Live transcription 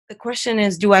The question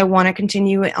is, do I want to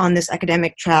continue on this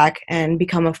academic track and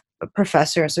become a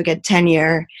professor, so get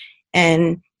tenure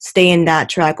and stay in that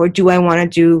track, or do I want to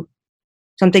do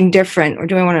something different, or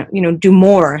do I want to, do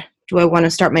more? Do I want to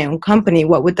start my own company?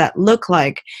 What would that look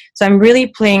like? So I'm really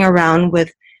playing around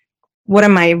with what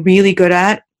am I really good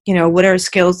at? What are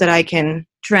skills that I can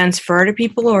transfer to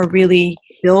people or really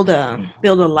build a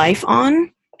life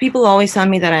on? People always tell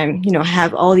me that I'm,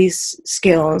 have all these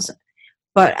skills,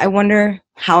 but I wonder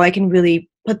how I can really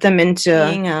put them into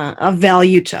being a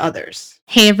value to others.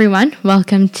 Hey everyone,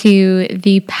 welcome to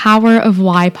the Power of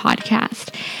Why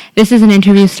podcast. This is an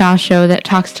interview style show that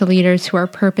talks to leaders who are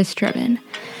purpose driven.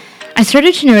 I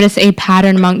started to notice a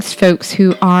pattern amongst folks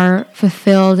who are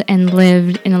fulfilled and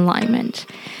lived in alignment.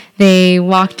 They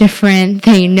walk different,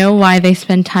 they know why they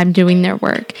spend time doing their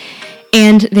work,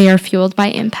 and they are fueled by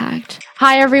impact.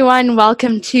 Hi everyone,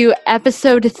 welcome to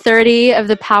episode 30 of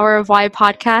the Power of Why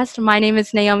podcast. My name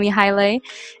is Naomi Haile,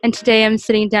 and today I'm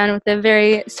sitting down with a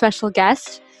very special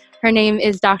guest. Her name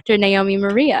is Dr. Naomi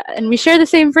Maria, and we share the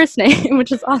same first name,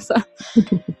 which is awesome.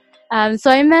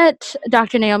 So I met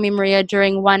Dr. Naomi Maria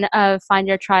during one of Find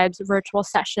Your Tribe's virtual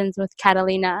sessions with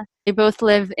Catalina. They both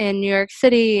live in New York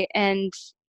City, and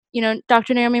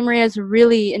Dr. Naomi Maria is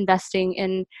really investing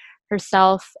in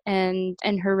herself and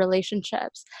her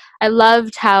relationships. I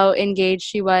loved how engaged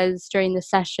she was during the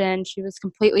session. She was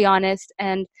completely honest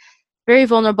and very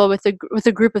vulnerable with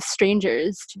a group of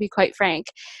strangers, to be quite frank.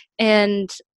 And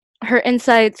her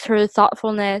insights, her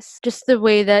thoughtfulness, just the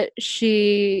way that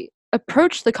she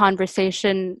approached the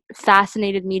conversation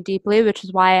fascinated me deeply, which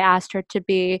is why I asked her to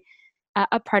be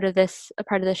a part of this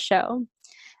show.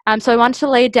 So I wanted to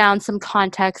lay down some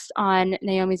context on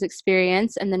Naomi's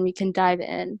experience, and then we can dive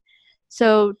in.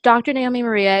 So Dr. Naomi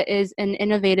Maria is an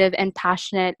innovative and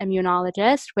passionate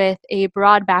immunologist with a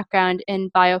broad background in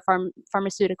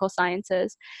biopharmaceutical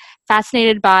sciences.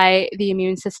 Fascinated by the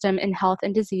immune system in health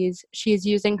and disease, she is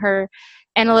using her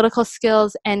analytical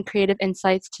skills and creative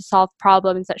insights to solve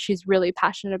problems that she's really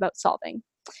passionate about solving.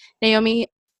 Naomi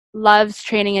loves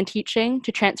training and teaching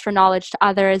to transfer knowledge to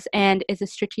others and is a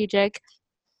strategic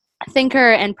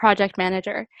thinker and project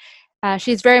manager.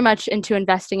 She's very much into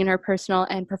investing in her personal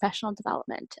and professional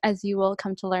development, as you will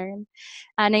come to learn.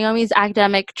 Naomi's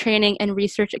academic training and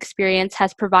research experience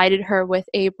has provided her with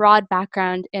a broad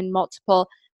background in multiple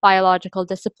biological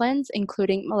disciplines,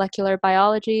 including molecular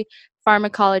biology,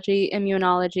 pharmacology,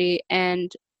 immunology,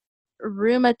 and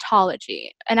rheumatology.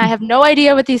 And I have no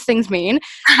idea what these things mean,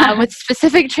 with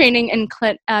specific training in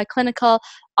clinical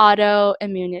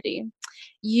autoimmunity.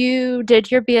 You did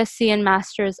your BSc and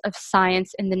Masters of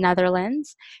Science in the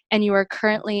Netherlands, and you are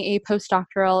currently a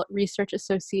postdoctoral research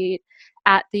associate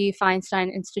at the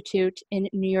Feinstein Institute in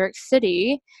New York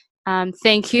City.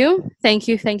 Thank you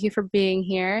for being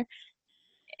here.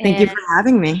 Thank you for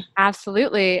having me.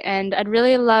 Absolutely. And I'd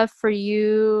really love for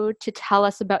you to tell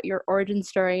us about your origin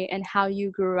story and how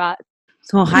you grew up.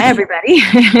 So, hi, everybody.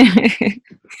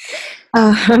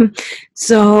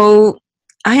 So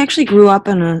I actually grew up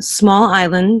on a small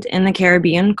island in the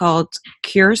Caribbean called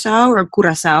Curacao or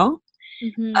Curacao.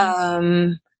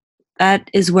 Mm-hmm. That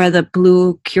is where the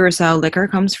blue Curacao liquor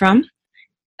comes from.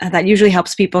 That usually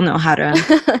helps people know how to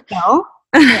spell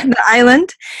the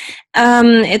island.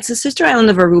 It's a sister island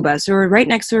of Aruba. So we're right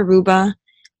next to Aruba.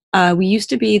 We used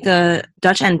to be the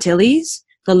Dutch Antilles,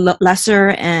 the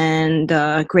Lesser and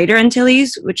Greater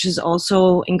Antilles, which is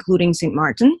also including St.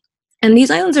 Martin. And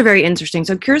these islands are very interesting.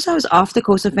 So Curacao is off the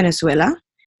coast of Venezuela,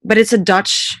 but it's a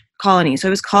Dutch colony. So it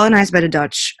was colonized by the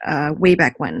Dutch way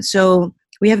back when. So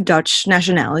we have Dutch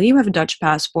nationality. We have a Dutch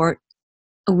passport.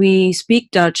 We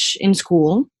speak Dutch in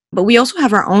school, but we also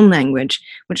have our own language,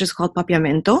 which is called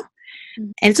Papiamento.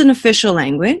 Mm-hmm. And it's an official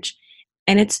language.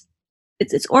 And its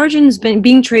origins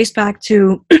being traced back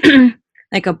to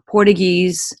like a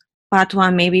Portuguese patois,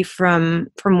 maybe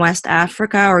from West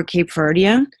Africa or Cape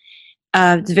Verdean.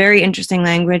 It's a very interesting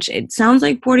language. It sounds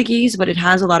like Portuguese, but it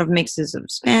has a lot of mixes of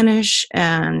Spanish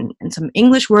and some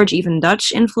English words, even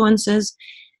Dutch influences.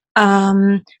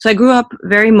 So I grew up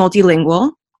very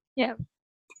multilingual. Yeah.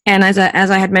 And as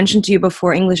I had mentioned to you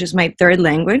before, English is my third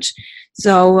language.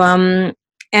 So, and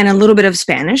a little bit of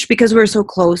Spanish because we're so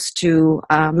close to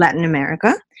Latin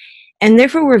America. And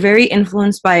therefore, we're very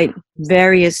influenced by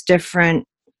various different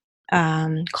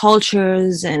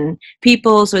cultures and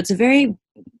people. So it's a very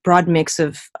broad mix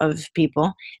of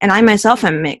people. And I myself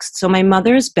am mixed. So my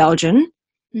mother is Belgian,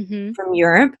 mm-hmm. from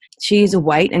Europe. She's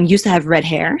white and used to have red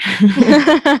hair.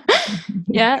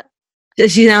 Yeah.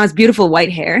 She now has beautiful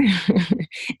white hair.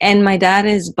 And my dad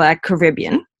is Black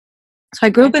Caribbean. So I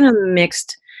grew up in a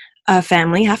mixed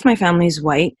family. Half my family is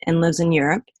white and lives in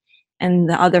Europe. and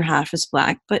the other half is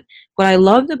Black. But what I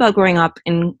loved about growing up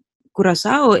in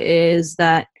Curacao is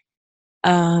that,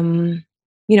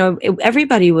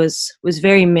 everybody was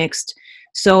very mixed.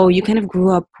 So you kind of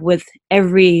grew up with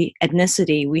every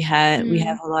ethnicity. We have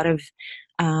a lot of,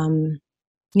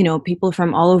 people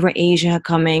from all over Asia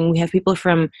coming. We have people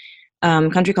from a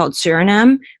country called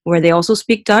Suriname, where they also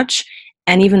speak Dutch.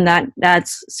 And even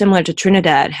that's similar to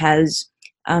Trinidad, has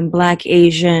Black,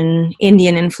 Asian,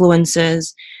 Indian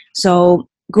influences. So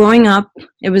growing up,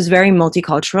 it was very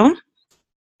multicultural.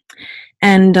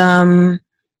 And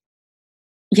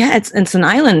it's an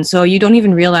island, so you don't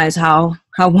even realize how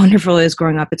wonderful it is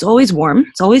growing up. It's always warm.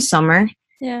 It's always summer.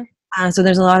 Yeah. So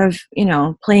there's a lot of,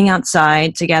 playing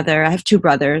outside together. I have 2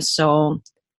 brothers, so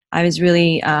I was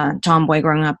really tomboy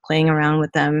growing up, playing around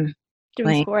with them.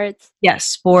 Doing sports. Yes,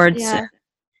 sports. Yeah.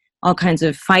 All kinds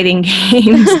of fighting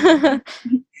games.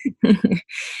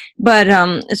 But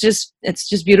it's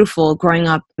just beautiful growing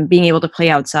up, being able to play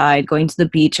outside, going to the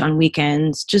beach on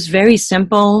weekends. Just very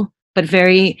simple, but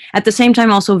very, at the same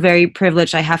time, also very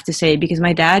privileged, I have to say, because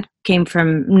my dad came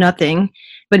from nothing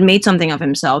but made something of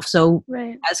himself. So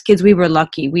As kids, we were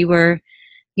lucky. We were,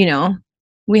 we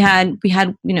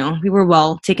were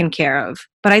well taken care of.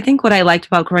 But I think what I liked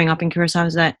about growing up in Curacao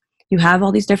is that you have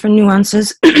all these different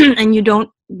nuances and you don't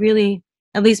really,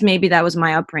 at least maybe that was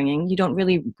my upbringing, you don't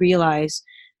really realize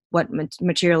what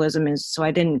materialism is. So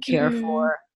I didn't care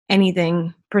for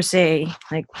anything per se.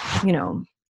 Like,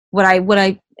 what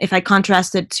I if I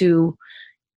contrasted to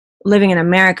living in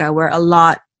America, where a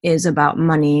lot is about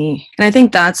money. And I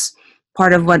think that's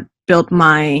part of what built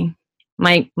my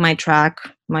track,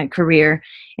 my career,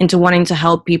 into wanting to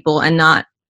help people and not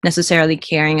necessarily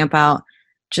caring about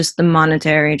just the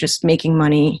monetary, just making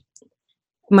money.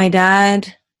 My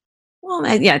dad,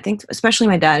 I think especially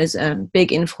my dad is a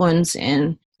big influence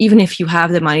in, even if you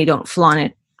have the money, don't flaunt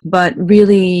it. But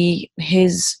really he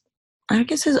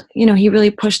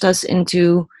really pushed us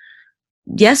into,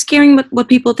 yes, caring what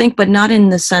people think, but not in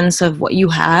the sense of what you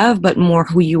have, but more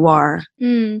who you are.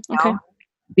 Okay.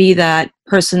 Be that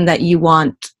person that you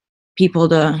want people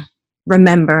to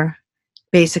remember,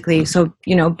 basically. So,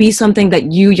 be something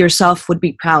that you yourself would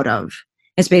be proud of.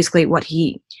 Is basically what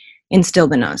he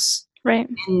instilled in us. Right.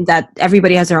 And that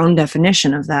everybody has their own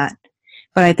definition of that.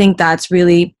 But I think that's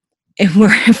really, if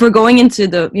we're going into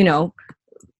the,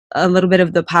 a little bit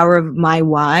of the power of my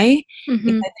why, I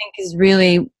think is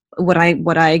really what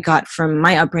I got from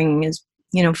my upbringing is,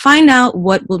 find out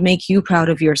what will make you proud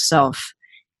of yourself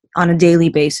on a daily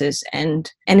basis.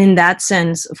 And in that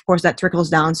sense, of course, that trickles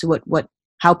down to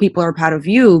how people are proud of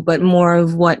you, but more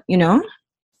of what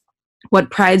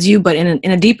prides you, but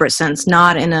in a deeper sense,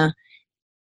 not in a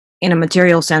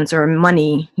material sense or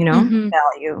money,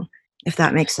 value, if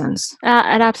that makes sense.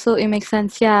 It absolutely makes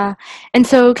sense. Yeah. And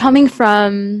so coming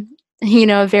from,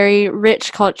 a very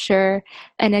rich culture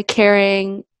and a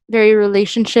caring, very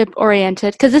relationship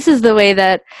oriented, because this is the way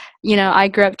that, I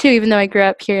grew up too, even though I grew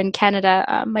up here in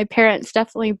Canada. My parents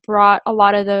definitely brought a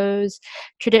lot of those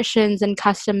traditions and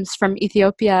customs from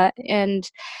Ethiopia. And,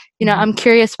 I'm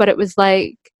curious what it was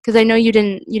like, because I know you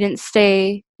didn't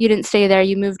stay there.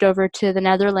 You moved over to the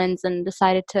Netherlands and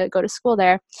decided to go to school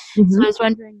there. So I was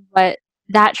wondering what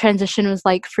that transition was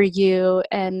like for you,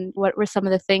 and what were some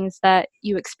of the things that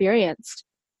you experienced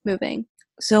moving?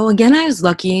 So again, I was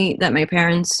lucky that my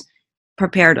parents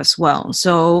prepared us well.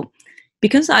 So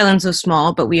because the island's so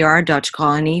small, but we are a Dutch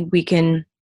colony, we can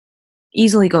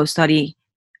easily go study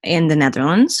in the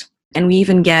Netherlands, and we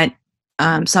even get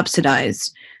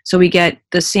subsidized. So we get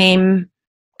the same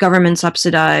government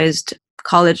subsidized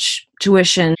college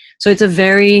tuition. So it's a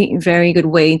very, very good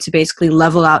way to basically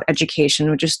level out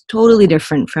education, which is totally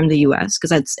different from the US,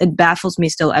 because it baffles me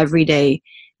still every day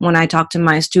when I talk to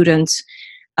my students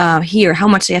here, how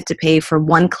much they have to pay for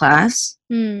one class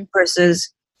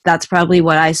versus that's probably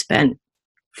what I spent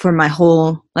for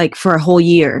for a whole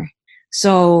year.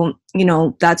 So,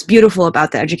 that's beautiful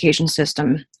about the education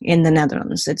system in the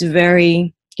Netherlands. It's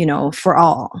very, for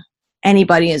all.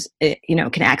 Anybody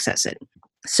can access it.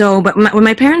 So, but what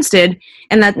my parents did,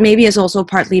 and that maybe is also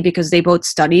partly because they both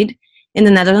studied in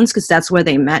the Netherlands, because that's where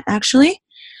they met, actually.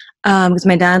 Because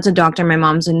my dad's a doctor, my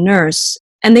mom's a nurse,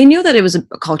 and they knew that it was a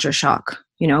culture shock,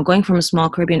 going from a small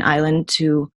Caribbean island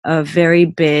to a very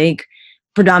big,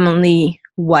 predominantly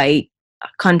white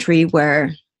country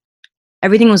where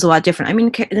everything was a lot different. I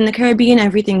mean, in the Caribbean,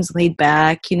 everything's laid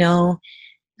back,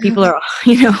 people are,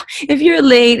 if you're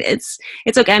late, it's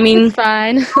okay. I mean, it's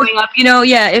fine. Growing up,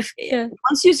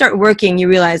 once you start working, you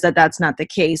realize that that's not the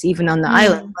case, even on the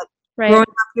island. But growing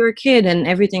up, you're a kid and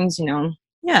everything's,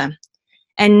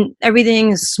 and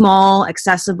everything is small,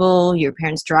 accessible. Your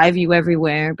parents drive you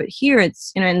everywhere. But here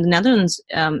it's, in the Netherlands,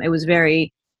 it was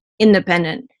very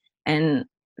independent and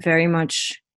very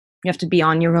much you have to be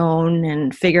on your own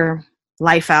and figure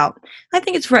life out. I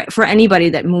think it's for anybody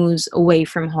that moves away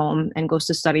from home and goes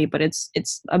to study, but it's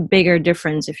a bigger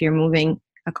difference if you're moving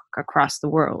across the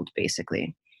world,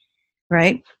 basically,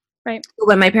 right? Right.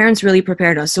 But my parents really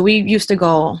prepared us. So we used to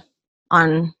go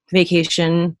on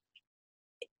vacation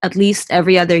at least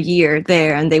every other year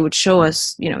there, and they would show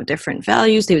us, different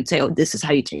values. They would say, oh, this is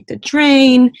how you take the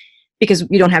train, because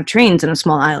we don't have trains in a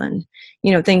small island,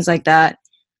 things like that.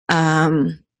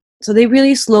 So they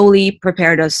really slowly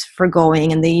prepared us for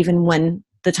going, and they, even when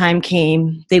the time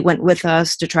came, they went with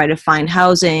us to try to find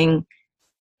housing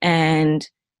and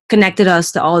connected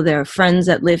us to all of their friends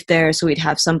that lived there, so we'd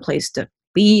have some place to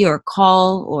be or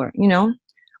call, or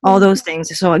all those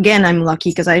things. So again, I'm lucky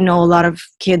because I know a lot of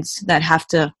kids that have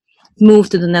to move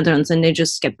to the Netherlands and they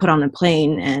just get put on a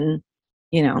plane and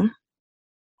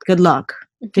good luck,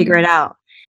 figure it out.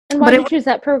 And why did you choose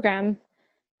that program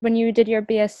when you did your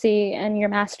BSc and your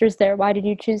master's there? Why did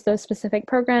you choose those specific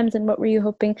programs, and what were you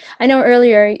hoping? I know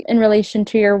earlier in relation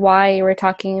to your why, you were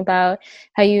talking about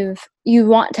how you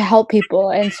want to help people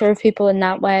and serve people in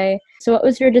that way. So what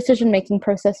was your decision-making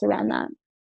process around that?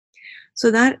 So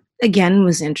that, again,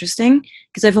 was interesting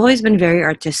because I've always been very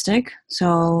artistic.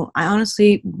 So I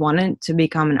honestly wanted to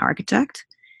become an architect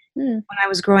when I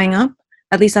was growing up.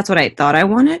 At least that's what I thought I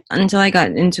wanted, until I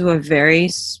got into a very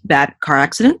bad car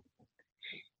accident.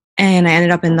 And I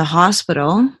ended up in the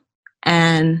hospital.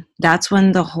 And that's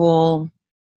when the whole,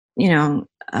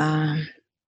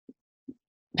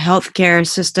 healthcare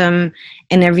system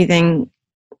and everything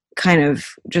kind of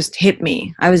just hit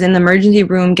me. I was in the emergency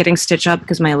room getting stitched up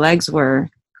because my legs were,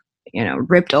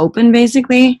 ripped open,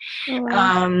 basically. Oh,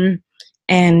 wow.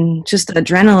 And just the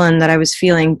adrenaline that I was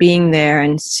feeling being there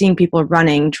and seeing people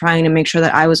running, trying to make sure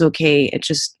that I was okay.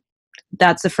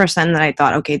 That's the first time that I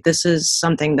thought, okay, this is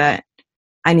something that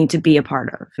I need to be a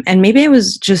part of. And maybe I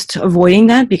was just avoiding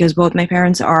that because both my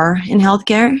parents are in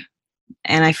healthcare.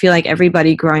 And I feel like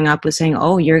everybody growing up was saying,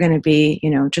 oh, you're going to be,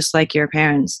 just like your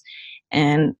parents.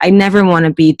 And I never want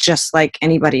to be just like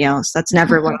anybody else. That's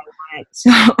never what I wanted.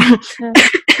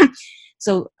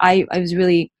 So I was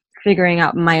really figuring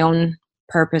out my own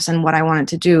purpose and what I wanted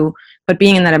to do. But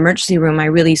being in that emergency room, I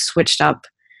really switched up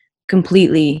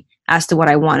completely as to what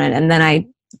I wanted. And then I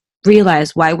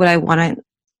realized, why would I want to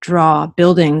draw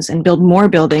buildings and build more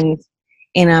buildings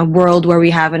in a world where we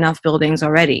have enough buildings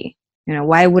already?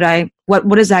 Why would I,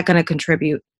 what is that going to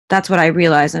contribute? That's what I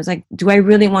realized. I was like, do I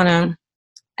really want to,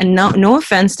 and no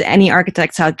offense to any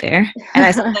architects out there, and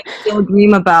I still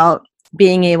dream about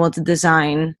being able to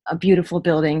design a beautiful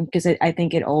building because I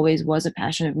think it always was a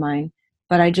passion of mine.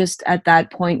 But I just at that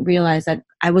point realized that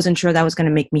I wasn't sure that was going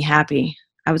to make me happy.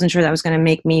 I wasn't sure that was going to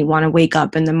make me want to wake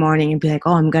up in the morning and be like,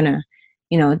 oh, I'm going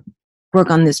to, work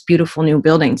on this beautiful new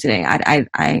building today.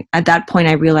 I at that point,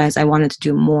 I realized I wanted to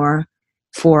do more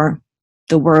for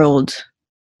the world,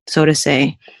 so to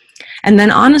say. And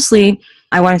then honestly,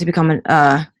 I wanted to become an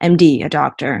MD, a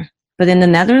doctor. But in the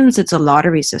Netherlands, it's a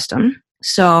lottery system.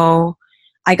 So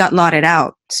I got lotted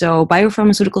out. So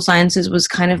biopharmaceutical sciences was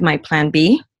kind of my plan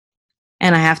B.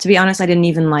 And I have to be honest, I didn't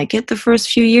even like it the first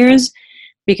few years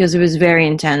because it was very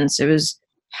intense. It was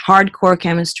hardcore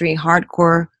chemistry,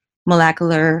 hardcore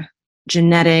molecular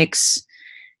genetics,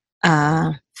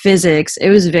 physics. It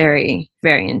was very,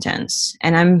 very intense.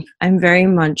 And I'm very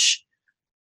much,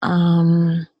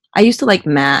 I used to like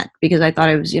math because I thought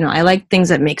it was, I like things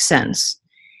that make sense.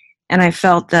 And I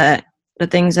felt that the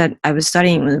things that I was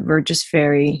studying were just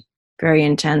very, very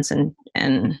intense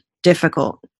and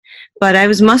difficult. But I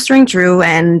was mustering through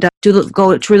and to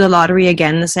go through the lottery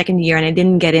again the second year, and I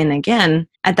didn't get in again.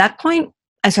 At that point,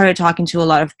 I started talking to a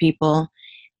lot of people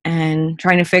and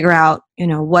trying to figure out,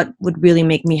 what would really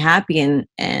make me happy,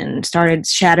 and started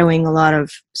shadowing a lot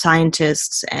of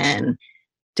scientists and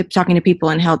talking to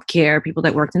people in healthcare, people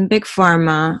that worked in big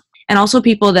pharma, and also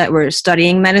people that were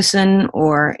studying medicine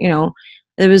or,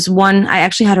 there was one, I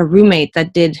actually had a roommate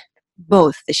that did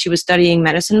both. She was studying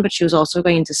medicine, but she was also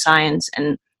going into science.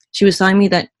 And she was telling me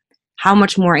that how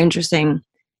much more interesting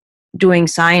doing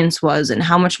science was and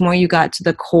how much more you got to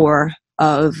the core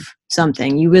of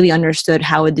something. You really understood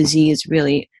how a disease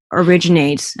really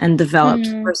originates and develops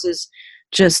versus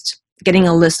just getting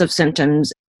a list of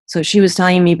symptoms. So she was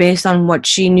telling me, based on what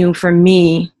she knew from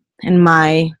me and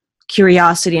my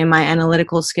curiosity and my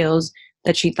analytical skills,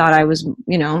 that she thought I was,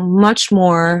 much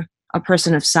more a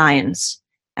person of science,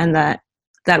 and that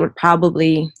would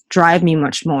probably drive me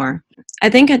much more. I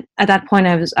think at that point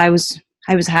I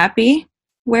was happy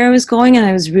where I was going, and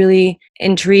I was really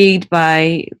intrigued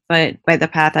by the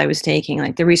path I was taking,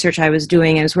 like the research I was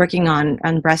doing. I was working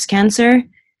on breast cancer,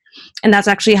 and that's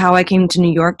actually how I came to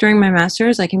New York during my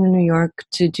master's. I came to New York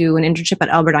to do an internship at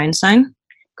Albert Einstein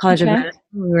College of Medicine.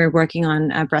 We were working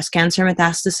on breast cancer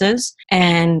metastasis,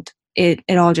 and it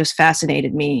all just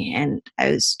fascinated me, and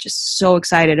I was just so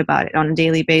excited about it on a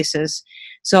daily basis.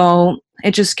 So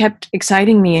it just kept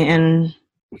exciting me and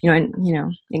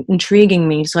intriguing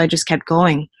me. So I just kept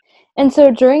going. And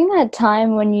so during that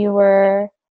time when you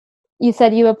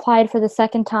said you applied for the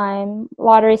second time,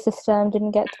 lottery system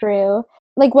didn't get through.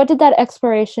 Like, what did that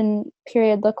exploration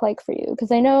period look like for you? Because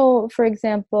I know, for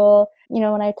example,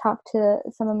 when I talk to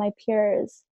some of my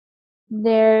peers,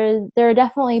 there are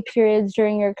definitely periods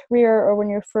during your career or when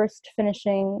you're first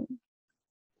finishing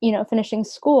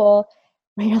school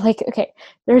where you're like, okay,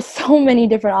 there's so many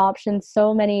different options,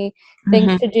 so many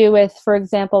things to do with, for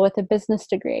example, with a business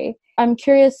degree. I'm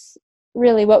curious,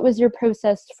 really, what was your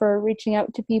process for reaching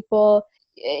out to people?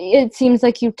 It seems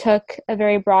like you took a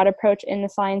very broad approach in the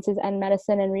sciences and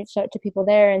medicine and reached out to people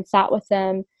there and sat with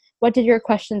them. What did your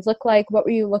questions look like? What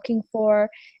were you looking for?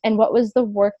 And what was the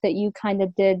work that you kind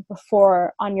of did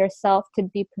before on yourself to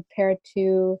be prepared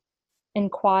to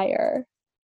inquire?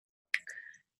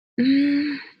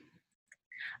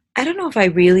 I don't know if I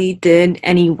really did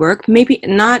any work. Maybe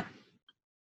not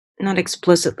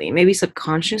explicitly, maybe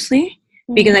subconsciously,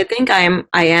 because I think I am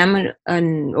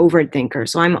an overthinker.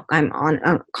 So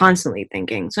I'm constantly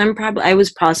thinking. So I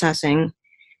was processing,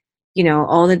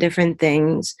 all the different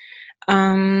things.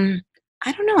 I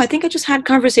don't know. I think I just had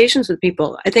conversations with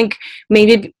people. I think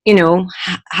maybe,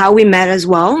 how we met as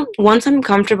well. Once I'm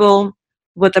comfortable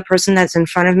with the person that's in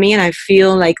front of me and I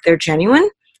feel like they're genuine,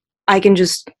 I can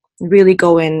just really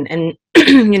go in and,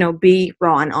 be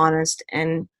raw and honest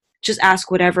and just ask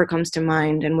whatever comes to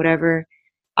mind and whatever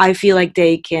I feel like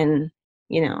they can,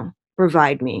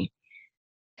 provide me.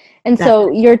 And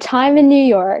so your time in New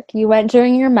York, you went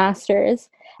during your master's.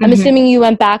 I'm assuming you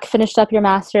went back, finished up your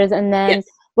master's, and then yes.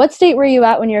 What state were you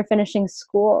at when you were finishing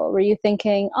school? Were you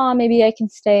thinking, oh, maybe I can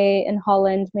stay in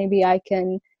Holland, maybe I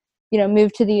can,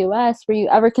 move to the US? Were you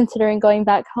ever considering going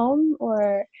back home,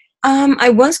 or? I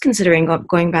was considering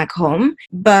going back home,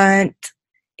 but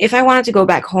if I wanted to go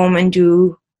back home and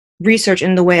do research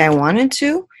in the way I wanted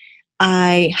to,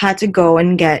 I had to go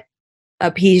and get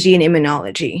a PhD in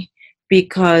immunology,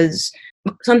 because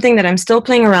something that I'm still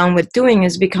playing around with doing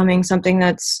is becoming something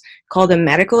that's called a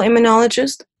medical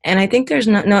immunologist. And I think there's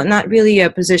not really a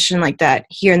position like that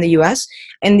here in the US.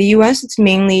 In the US, it's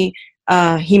mainly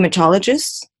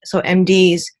hematologists, so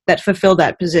MDs, that fulfill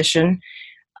that position.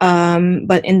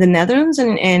 But in the Netherlands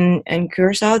and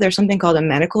Curacao, there's something called a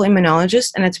medical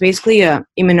immunologist, and it's basically a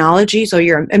immunology, so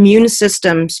you're an immune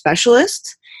system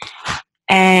specialist.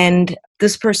 And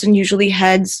this person usually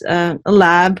heads a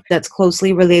lab that's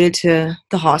closely related to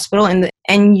the hospital,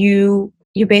 and you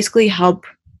basically help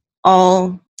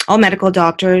all medical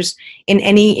doctors in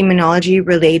any immunology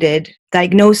related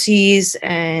diagnoses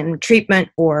and treatment,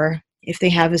 or if they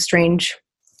have a strange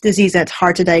disease that's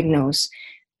hard to diagnose.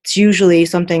 It's usually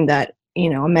something that, a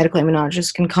medical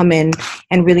immunologist can come in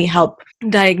and really help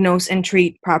diagnose and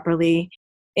treat properly.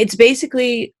 It's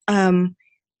basically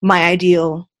my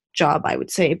ideal job, I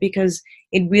would say, because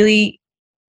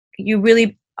you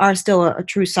really are still a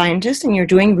true scientist and you're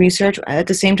doing research. At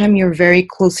the same time, you're very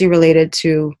closely related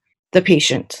to the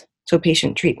patient, so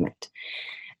patient treatment.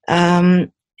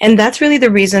 And that's really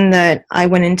the reason that I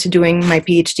went into doing my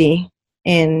PhD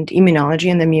in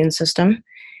immunology and the immune system.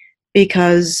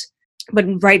 But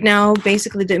right now,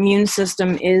 basically, the immune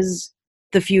system is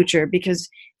the future, because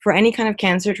for any kind of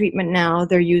cancer treatment now,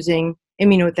 they're using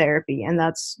immunotherapy, and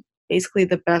that's basically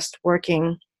the best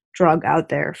working drug out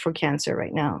there for cancer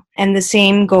right now. And the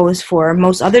same goes for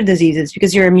most other diseases,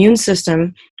 because your immune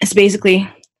system is basically,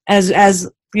 as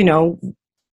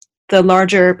the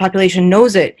larger population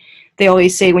knows it, they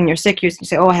always say when you're sick, you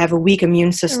say, oh, I have a weak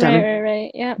immune system.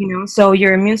 Right, yeah. So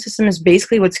your immune system is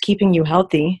basically what's keeping you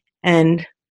healthy. And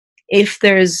if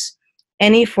there's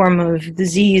any form of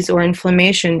disease or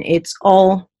inflammation, it's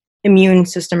all immune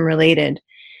system related.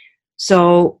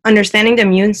 So understanding the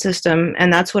immune system,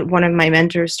 and that's what one of my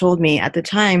mentors told me at the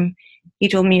time. He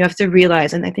told me, you have to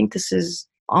realize, and I think this is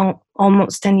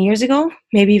almost 10 years ago,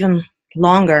 maybe even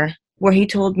longer, where he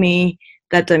told me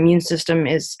that the immune system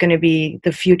is going to be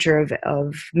the future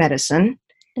of medicine.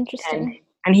 Interesting.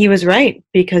 And he was right,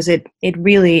 because it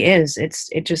really is.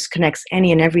 It just connects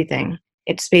any and everything.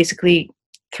 It's basically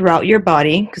throughout your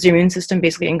body, because your immune system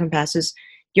basically encompasses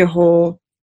your whole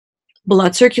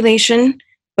blood circulation,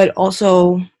 but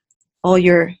also all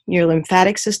your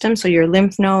lymphatic system, so your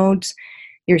lymph nodes,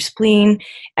 your spleen.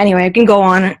 Anyway, I can go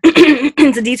on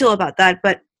into detail about that,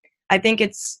 but I think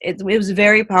it was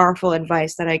very powerful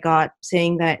advice that I got,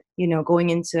 saying that, going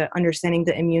into understanding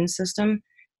the immune system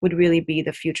would really be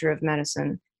the future of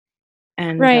medicine.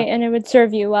 And right, and it would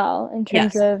serve you well in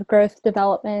terms of growth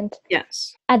development.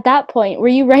 Yes. At that point, were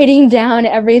you writing down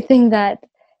everything that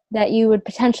you would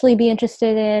potentially be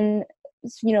interested in?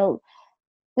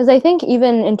 Because I think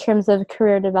even in terms of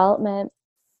career development,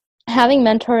 having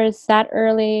mentors that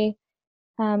early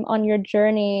on your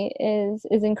journey is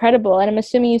incredible. And I'm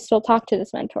assuming you still talk to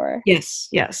this mentor. Yes.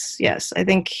 I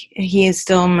think he is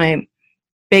still my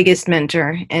biggest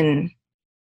mentor in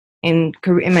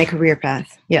my career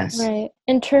path. Yes. Right.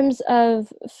 In terms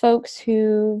of folks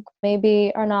who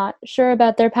maybe are not sure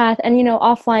about their path, and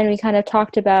offline we kind of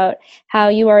talked about how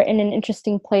you are in an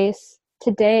interesting place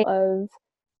today of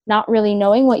not really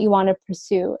knowing what you want to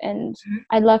pursue. And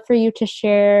I'd love for you to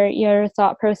share your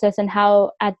thought process and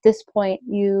how at this point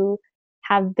you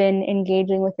have been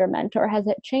engaging with your mentor. Has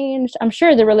it changed? I'm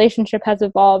sure the relationship has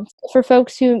evolved. For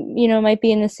folks who, might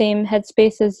be in the same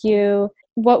headspace as you,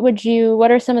 what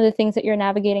are some of the things that you're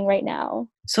navigating right now?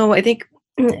 So I think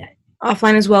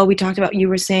offline as well, we talked about, you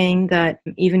were saying that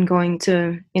even going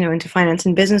to, into finance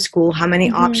and business school, how many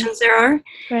options there are.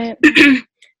 Right.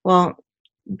 Well,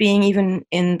 being even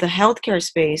in the healthcare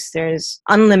space, there's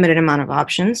unlimited amount of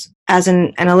options. As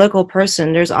an analytical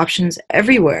person, there's options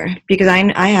everywhere, because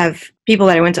I have people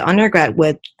that I went to undergrad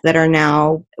with that are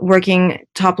now working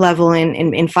top level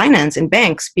in finance, in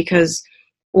banks,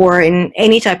 or in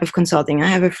any type of consulting. I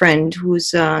have a friend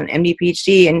who's an MD,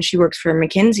 PhD, and she works for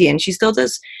McKinsey, and she still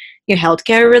does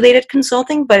healthcare related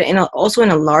consulting, but also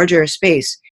in a larger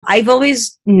space. I've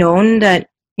always known that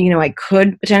I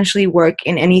could potentially work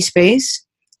in any space,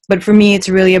 but for me, it's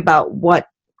really about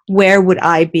where would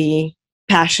I be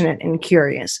passionate and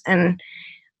curious. And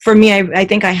for me, I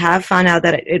think I have found out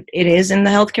that it is in the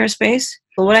healthcare space.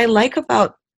 But what I like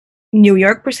about New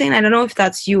York per se, and I don't know if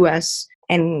that's US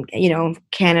and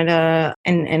Canada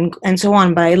and so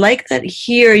on, but I like that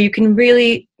here you can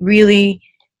really, really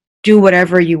do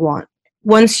whatever you want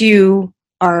once you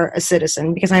are a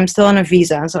citizen, because I'm still on a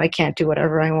visa, so I can't do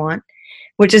whatever I want,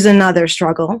 which is another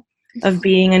struggle of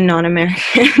being a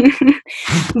non-American.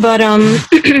 But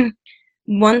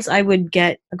once I would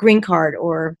get a green card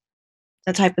or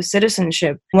a type of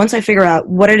citizenship, once I figure out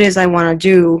what it is I want to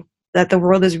do, that the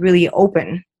world is really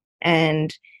open.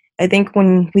 And I think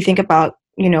when we think about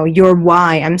your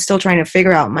why, I'm still trying to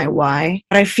figure out my why,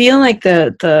 but I feel like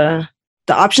the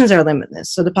options are limitless,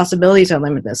 so the possibilities are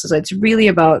limitless. So it's really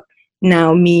about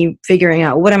now me figuring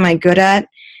out what am I good at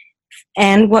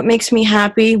and what makes me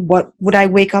happy. What would I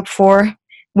wake up for?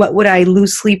 What would I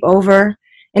lose sleep over?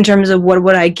 In terms of what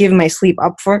would I give my sleep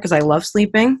up for? Because I love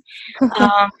sleeping.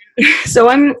 So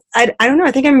I don't know.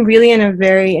 I think I'm really in a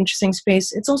very interesting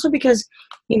space. It's also because,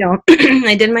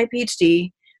 I did my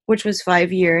PhD, which was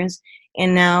 5 years,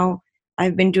 and now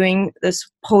I've been doing this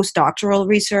postdoctoral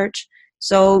research.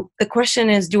 So the question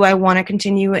is, do I want to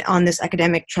continue on this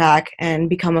academic track and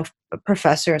become a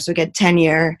professor, so get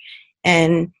tenure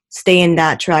and stay in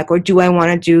that track, or do I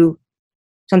want to do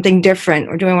something different,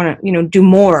 or do I want to, do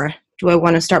more? Do I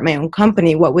want to start my own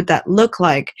company? What would that look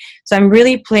like? So I'm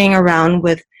really playing around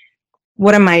with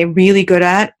what am I really good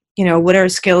at? What are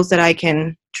skills that I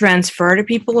can transfer to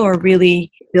people or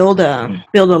really build a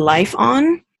life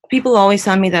on? People always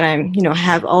tell me that I'm,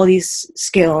 have all these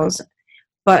skills,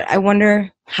 but I wonder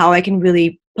how I can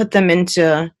really put them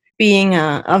into being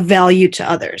a value to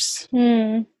others.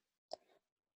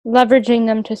 Leveraging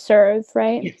them to serve,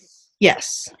 right?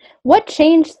 Yes. What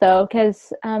changed, though?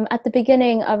 Because at the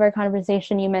beginning of our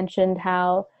conversation, you mentioned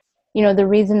how, the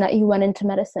reason that you went into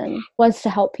medicine was to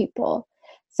help people.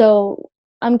 So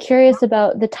I'm curious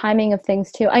about the timing of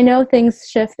things, too. I know things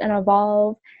shift and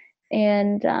evolve,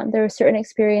 and there are certain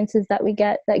experiences that we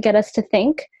get that get us to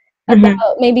think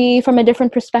about maybe from a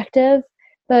different perspective.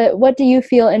 But what do you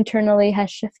feel internally has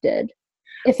shifted,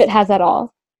 if it has at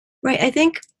all? Right. I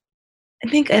think,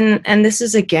 and this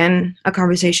is again a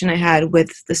conversation I had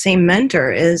with the same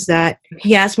mentor, is that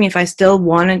he asked me if I still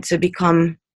wanted to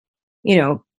become,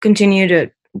 continue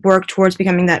to work towards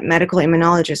becoming that medical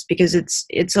immunologist, because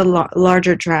it's a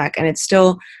larger track and it's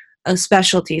still a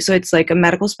specialty. So it's like a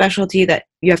medical specialty that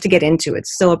you have to get into.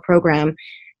 It's still a program.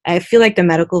 I feel like the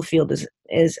medical field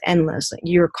is endless.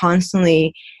 You're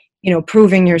constantly,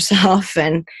 proving yourself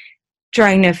and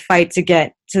trying to fight to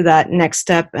get to that next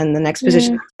step and the next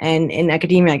position. And in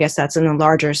academia, I guess that's in a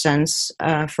larger sense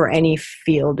for any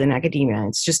field in academia.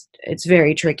 It's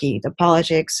very tricky, the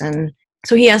politics. And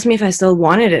so he asked me if I still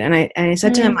wanted it. And I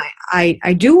said to him,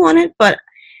 I do want it, but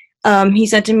he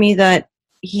said to me that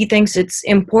he thinks it's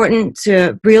important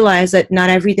to realize that not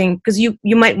everything, because you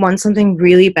might want something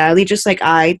really badly, just like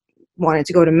I wanted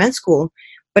to go to med school,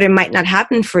 but it might not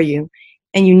happen for you.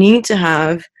 And you need to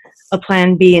have a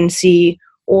plan B and C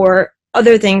or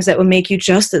other things that will make you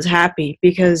just as happy,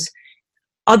 because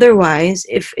otherwise,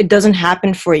 if it doesn't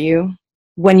happen for you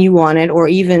when you want it, or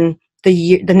even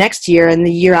the next year and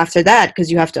the year after that,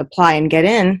 because you have to apply and get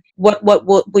in, what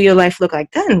will your life look like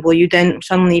then? Will you then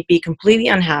suddenly be completely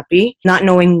unhappy, not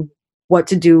knowing what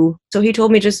to do? So he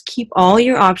told me, just keep all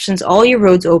your options, all your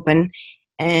roads open,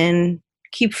 and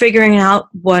keep figuring out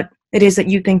what it is that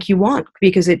you think you want,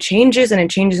 because it changes, and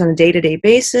it changes on a day-to-day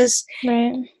basis.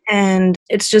 Right. And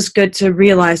it's just good to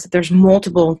realize that there's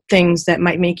multiple things that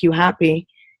might make you happy,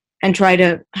 and try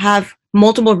to have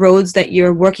multiple roads that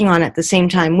you're working on at the same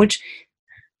time, which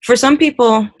for some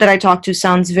people that I talk to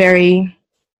sounds very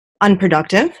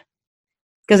unproductive,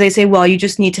 because they say, well, you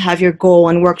just need to have your goal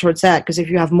and work towards that, because if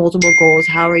you have multiple goals,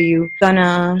 how are you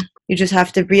gonna, you just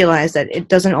have to realize that it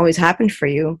doesn't always happen for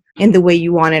you in the way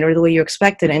you want it or the way you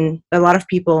expect it. And a lot of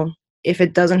people, if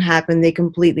it doesn't happen, they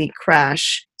completely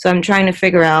crash. So I'm trying to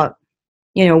figure out,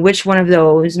 which one of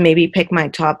those, maybe pick my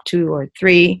top 2 or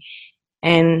 3,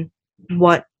 and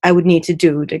what I would need to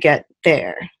do to get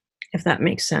there, if that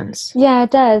makes sense. Yeah,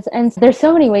 it does. And there's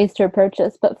so many ways to approach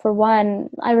this. But for one,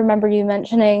 I remember you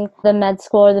mentioning the med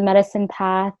school or the medicine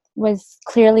path was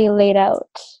clearly laid out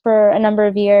for a number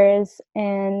of years.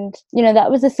 And, that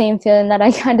was the same feeling that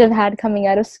I kind of had coming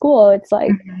out of school. It's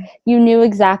like you knew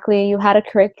exactly, you had a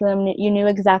curriculum, you knew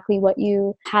exactly what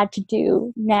you had to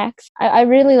do next. I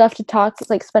really love to talk,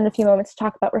 spend a few moments to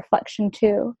talk about reflection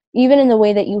too. Even in the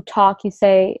way that you talk, you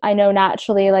say, I know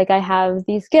naturally, I have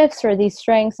these gifts or these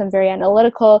strengths, I'm very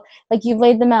analytical, you've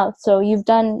laid them out. So you've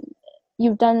done,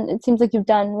 it seems like you've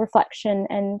done reflection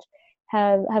and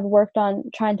have worked on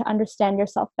trying to understand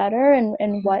yourself better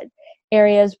and what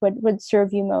areas would serve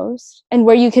you most and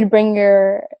where you could bring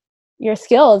your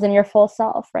skills and your full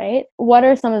self, right? What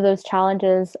are some of those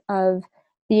challenges of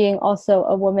being also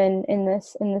a woman in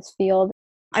this field?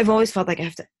 I've always felt like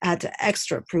I had to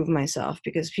extra prove myself,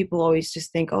 because people always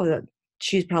just think, oh, that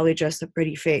she's probably just a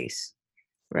pretty face,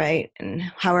 right? And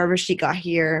however she got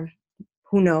here,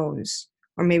 who knows?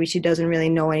 Or maybe she doesn't really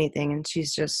know anything and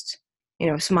she's just,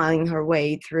 smiling her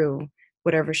way through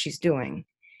whatever she's doing.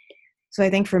 So I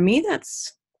think for me,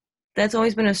 that's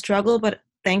always been a struggle. But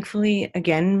thankfully,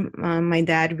 again, my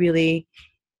dad really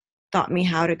taught me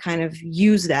how to kind of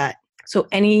use that. So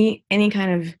any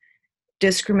kind of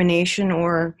discrimination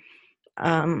or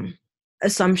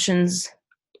assumptions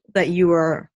that you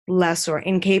are less or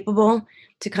incapable,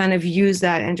 to kind of use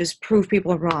that and just prove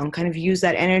people wrong, kind of use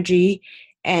that energy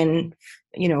and,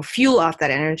 fuel off that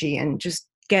energy and just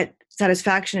get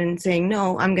satisfaction in saying,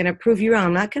 no, I'm going to prove you wrong.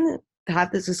 I'm not going to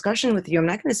have this discussion with you. I'm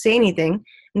not going to say anything.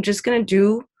 I'm just going to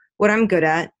do what I'm good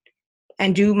at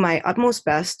and do my utmost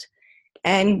best,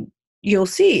 and you'll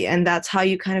see. And that's how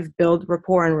you kind of build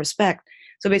rapport and respect.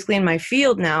 So basically in my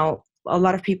field now, a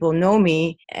lot of people know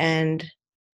me and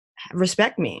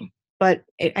respect me, but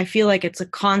I feel like it's a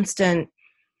constant,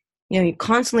 you're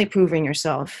constantly proving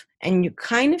yourself, and you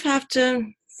kind of have to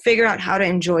figure out how to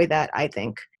enjoy that, I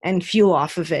think, and fuel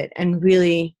off of it and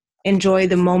really enjoy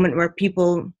the moment where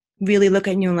people really look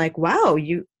at you and like, wow,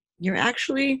 you're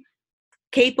actually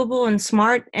capable and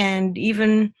smart, and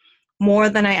even more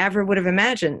than I ever would have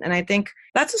imagined. And I think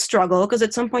that's a struggle, because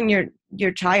at some point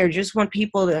you're tired. You just want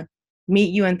people to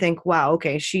meet you and think, wow,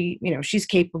 okay, she's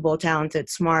capable, talented,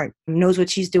 smart, knows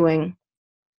what she's doing.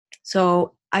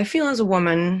 So I feel as a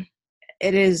woman,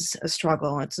 it is a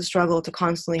struggle. It's a struggle to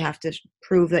constantly have to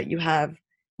prove that you have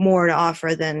more to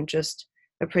offer than just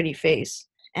a pretty face.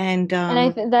 And I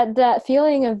that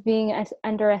feeling of being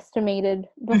underestimated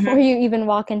before you even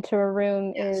walk into a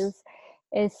room is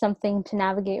something to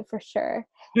navigate for sure.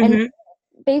 And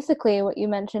basically what you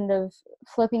mentioned of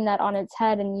flipping that on its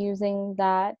head and using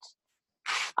that,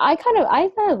 I kind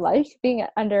of like being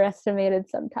underestimated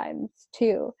sometimes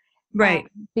too. Right.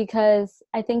 Because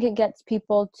I think it gets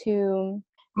people to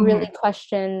really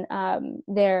question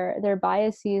their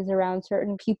biases around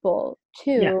certain people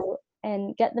too,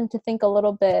 and get them to think a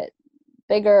little bit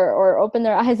bigger or open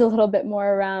their eyes a little bit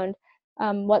more around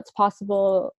what's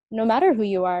possible no matter who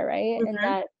you are, right? And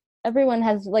that everyone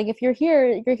has, if you're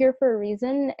here for a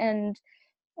reason, and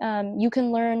you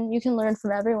can learn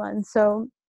from everyone. So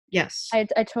yes, I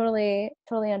totally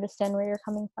understand where you're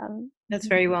coming from. That's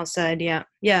very well said. Yeah.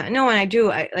 No, and I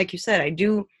do. Like you said, I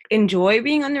do enjoy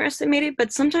being underestimated,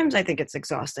 but sometimes I think it's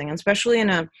exhausting, especially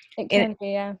It can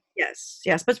be, yeah. Yes,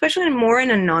 but especially in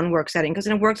a non-work setting, because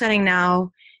in a work setting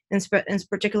now, in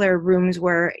particular rooms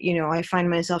where I find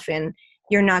myself in,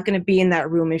 you're not going to be in that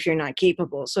room if you're not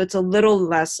capable. So it's a little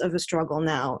less of a struggle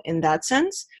now in that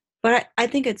sense. But I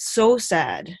think it's so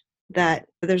sad that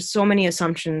there's so many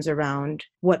assumptions around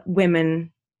what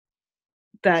women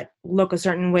that look a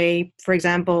certain way, for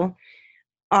example,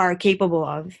 are capable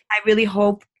of. I really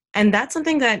hope, and that's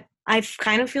something that I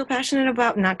kind of feel passionate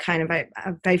about. Not kind of,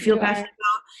 I feel passionate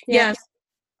about. Yeah. Yes,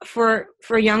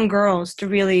 for young girls to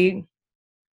really,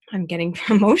 I'm getting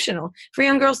emotional. For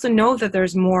young girls to know that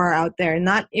there's more out there,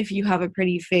 not if you have a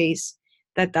pretty face,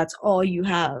 that's all you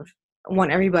have. I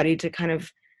want everybody to kind of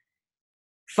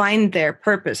find their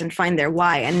purpose and find their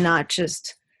why, and not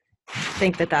just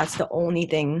think that that's the only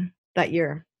thing that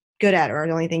you're good at, or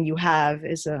the only thing you have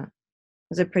is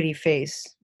a pretty face.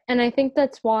 And I think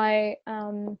that's why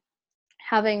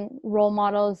having role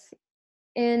models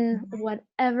in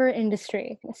whatever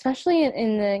industry, especially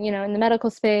in the, you know, in the medical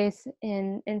space,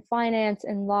 in finance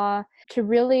and law, to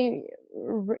really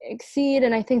exceed.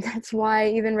 And I think that's why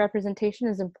even representation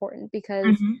is important,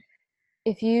 because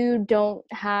if you don't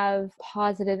have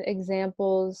positive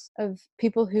examples of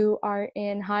people who are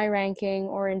in high ranking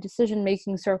or in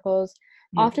decision-making circles,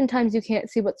 oftentimes you can't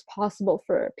see what's possible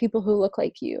for people who look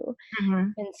like you.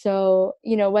 And so,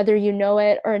 you know, whether you know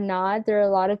it or not, there are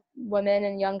a lot of women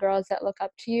and young girls that look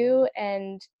up to you.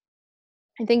 And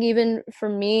I think even for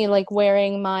me, like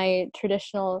wearing my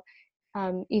traditional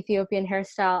Ethiopian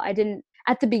hairstyle, I didn't,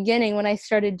 at the beginning when I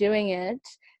started doing it,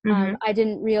 I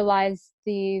didn't realize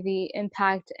the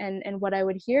impact and what I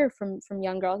would hear from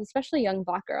young girls, especially young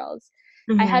Black girls.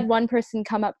 I had one person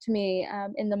come up to me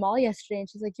in the mall yesterday, and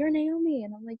she's like, "You're Naomi,"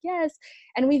 and I'm like, "Yes."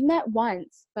 And we've met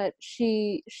once, but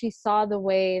she saw the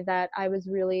way that I was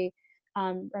really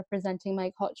representing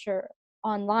my culture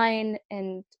online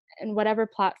and whatever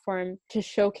platform, to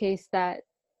showcase that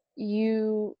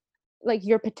you, like,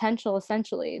 your potential.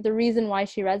 Essentially, the reason why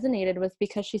she resonated was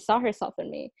because she saw herself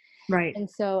in me. Right. And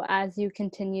so as you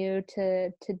continue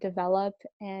to develop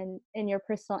and in your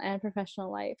personal and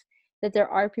professional life, that there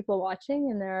are people watching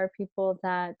and there are people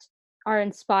that are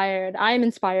inspired. I'm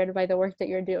inspired by the work that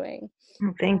you're doing.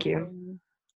 Thank you.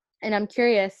 And I'm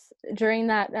curious, during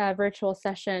that virtual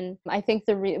session, I think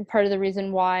part of the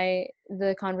reason why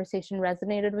the conversation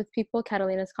resonated with people,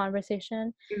 Catalina's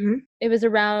conversation, it was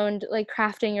around like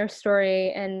crafting your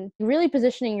story and really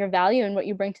positioning your value and what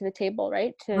you bring to the table,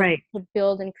 right? To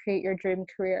build and create your dream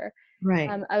career. Right.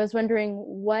 I was wondering,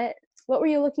 what were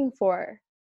you looking for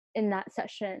in that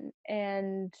session,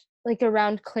 and like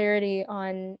around clarity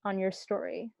on your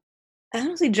story? I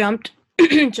honestly jumped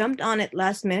on it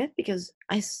last minute because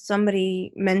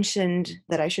somebody mentioned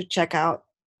that I should check out,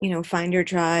 Find Your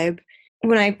Tribe.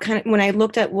 When I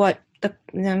looked at what the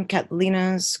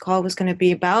Catalina's call was going to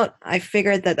be about, I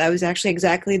figured that was actually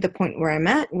exactly the point where I'm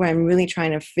at, where I'm really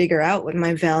trying to figure out what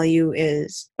my value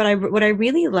is. But what I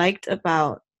really liked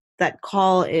about that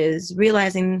call is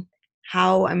realizing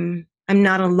how I'm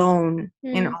not alone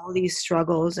in all these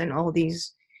struggles and all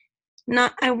these,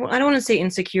 I don't want to say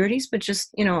insecurities, but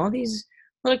just, all these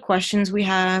little questions we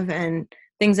have and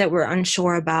things that we're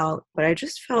unsure about. But I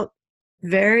just felt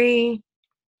very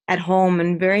at home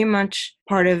and very much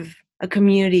part of a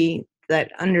community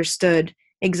that understood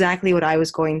exactly what I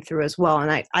was going through as well.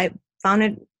 And I found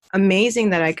it amazing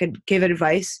that I could give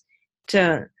advice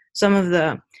to some of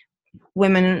the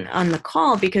women on the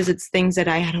call, because it's things that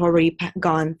I had already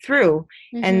gone through.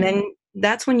 And then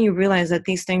that's when you realize that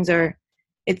these things are,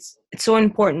 it's so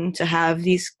important to have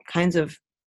these kinds of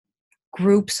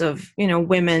groups of,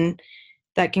 women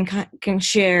that can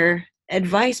share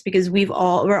advice, because we're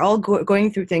all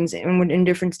going through things in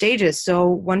different stages. So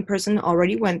one person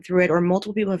already went through it, or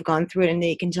multiple people have gone through it, and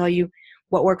they can tell you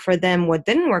what worked for them, what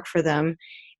didn't work for them.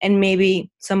 And maybe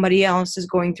somebody else is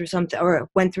going through something, or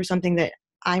went through something that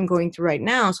I'm going through right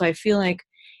now. So I feel like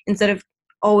instead of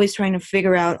always trying to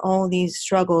figure out all these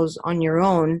struggles on your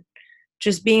own,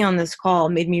 just being on this call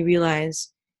made me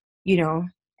realize,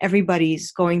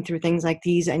 everybody's going through things like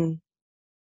these, and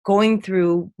going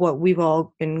through what we've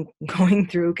all been going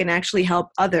through can actually help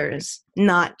others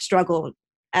not struggle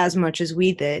as much as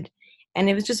we did. And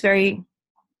it was just very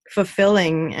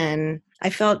fulfilling, and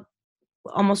I felt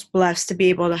almost blessed to be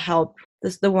able to help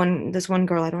this one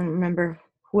girl, I don't remember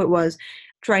who it was,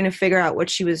 trying to figure out what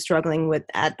she was struggling with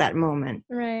at that moment.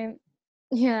 Right.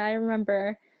 Yeah, I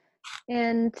remember.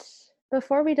 And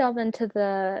before we delve into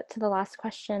the last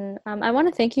question, I want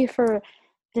to thank you for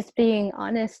just being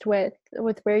honest with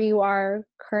where you are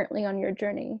currently on your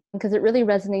journey, because it really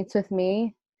resonates with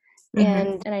me.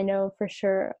 And I know for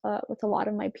sure with a lot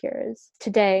of my peers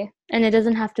today. And it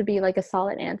doesn't have to be like a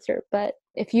solid answer, but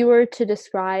if you were to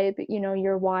describe,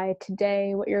 your why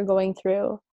today, what you're going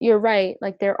through, you're right.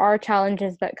 Like, there are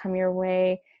challenges that come your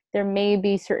way. There may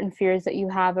be certain fears that you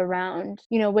have around,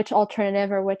 which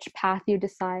alternative or which path you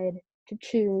decide to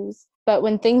choose. But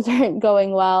when things aren't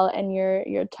going well and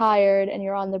you're tired and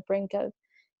you're on the brink of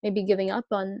maybe giving up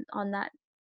on that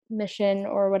mission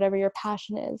or whatever your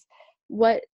passion is,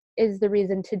 what is the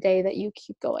reason today that you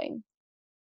keep going?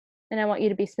 And I want you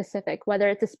to be specific, whether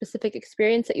it's a specific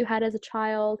experience that you had as a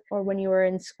child or when you were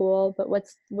in school, but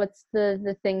what's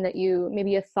the thing that you,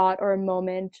 maybe a thought or a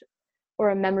moment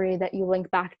or a memory that you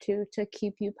link back to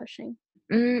keep you pushing?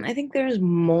 I think there's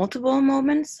multiple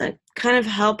moments that kind of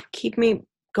help keep me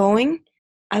going.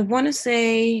 I want to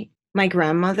say my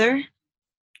grandmother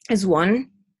is one.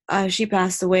 She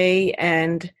passed away,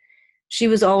 and she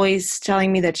was always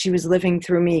telling me that she was living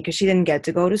through me because she didn't get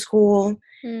to go to school.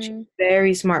 She's a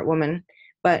very smart woman.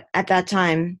 But at that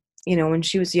time, when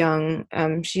she was young,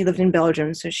 she lived in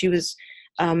Belgium. So she was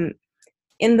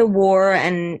in the war.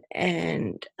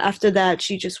 And after that,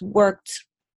 she just worked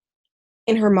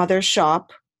in her mother's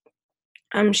shop.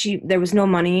 There was no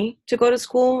money to go to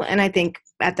school. And I think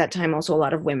at that time also a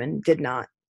lot of women did not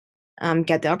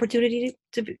get the opportunity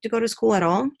to go to school at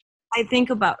all. I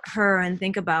think about her and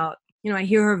think about, I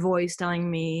hear her voice telling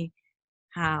me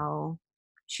how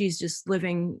she's just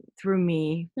living through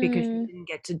me because she didn't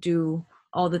get to do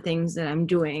all the things that I'm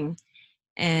doing.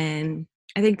 And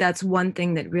I think that's one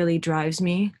thing that really drives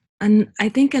me. And I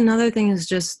think another thing is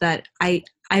just that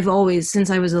I've always, since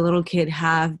I was a little kid,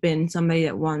 have been somebody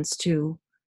that wants to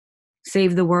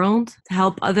save the world, to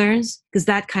help others, because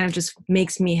that kind of just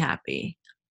makes me happy.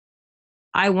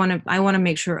 I want to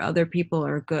make sure other people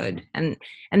are good. And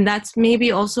that's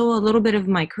maybe also a little bit of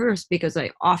my curse because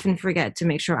I often forget to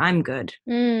make sure I'm good.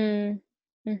 And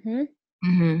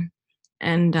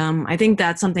I think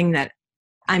that's something that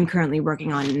I'm currently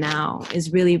working on now,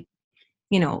 is really,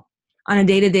 on a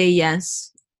day-to-day,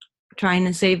 yes, trying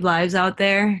to save lives out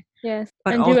there. Yes,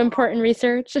 but and do important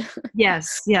research.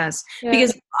 Yes. Yeah.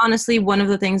 Because honestly, one of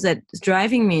the things that is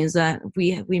driving me is that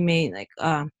we made like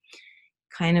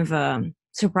kind of a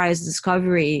surprise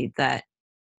discovery that,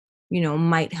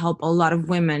 might help a lot of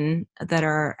women that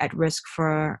are at risk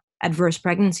for adverse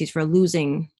pregnancies, for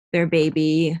losing their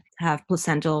baby, have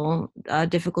placental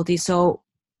difficulties. So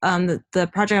the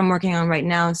project I'm working on right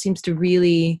now seems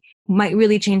to might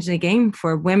really change the game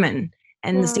for women.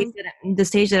 And the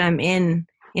stage that I'm in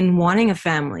wanting a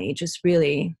family just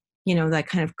really, that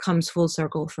kind of comes full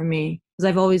circle for me. Because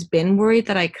I've always been worried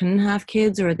that I couldn't have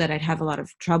kids or that I'd have a lot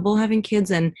of trouble having kids.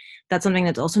 And that's something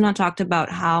that's also not talked about,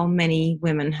 how many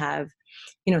women have,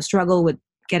 struggle with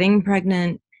getting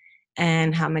pregnant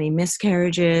and how many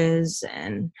miscarriages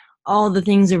and all the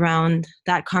things around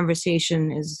that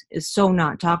conversation is so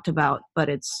not talked about, but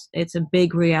it's a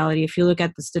big reality. If you look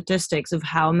at the statistics of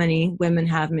how many women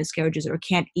have miscarriages or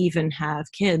can't even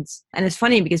have kids. And it's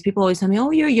funny because people always tell me, oh,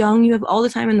 you're young, you have all the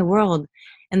time in the world.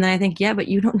 And then I think, yeah, but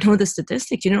you don't know the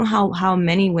statistics. You don't know how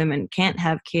many women can't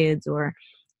have kids or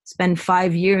spend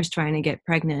 5 years trying to get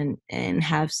pregnant and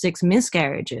have 6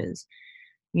 miscarriages,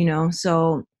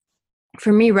 So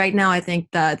for me right now, I think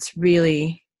that's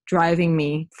really driving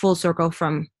me full circle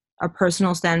from a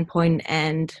personal standpoint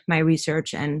and my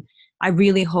research. And I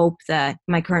really hope that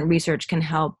my current research can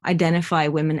help identify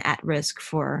women at risk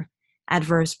for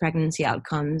adverse pregnancy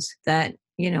outcomes, that,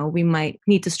 we might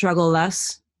need to struggle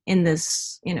less in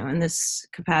this, in this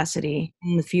capacity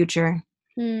in the future.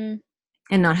 And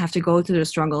not have to go through the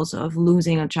struggles of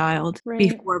losing a child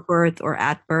before birth or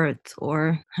at birth,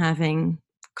 or having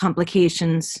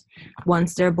complications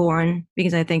once they're born,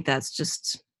 because I think that's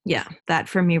just, that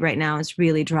for me right now is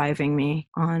really driving me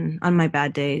on my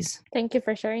bad days. Thank you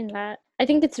for sharing that. I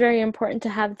think it's very important to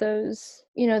have those,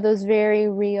 those very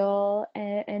real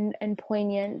and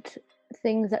poignant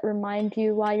things that remind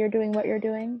you why you're doing what you're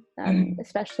doing,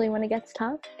 especially when it gets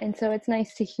tough. And so it's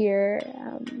nice to hear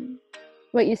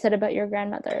what you said about your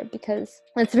grandmother, because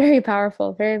it's very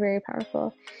powerful, very, very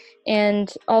powerful.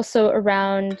 And also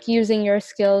around using your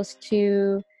skills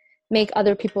to make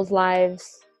other people's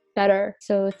lives better.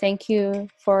 So thank you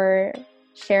for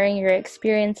sharing your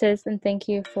experiences, and thank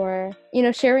you for,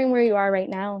 sharing where you are right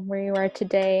now, where you are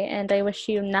today. And I wish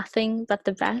you nothing but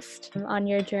the best on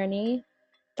your journey.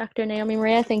 Dr. Naomi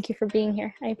Maria, thank you for being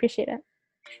here. I appreciate it.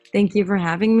 Thank you for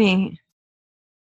having me.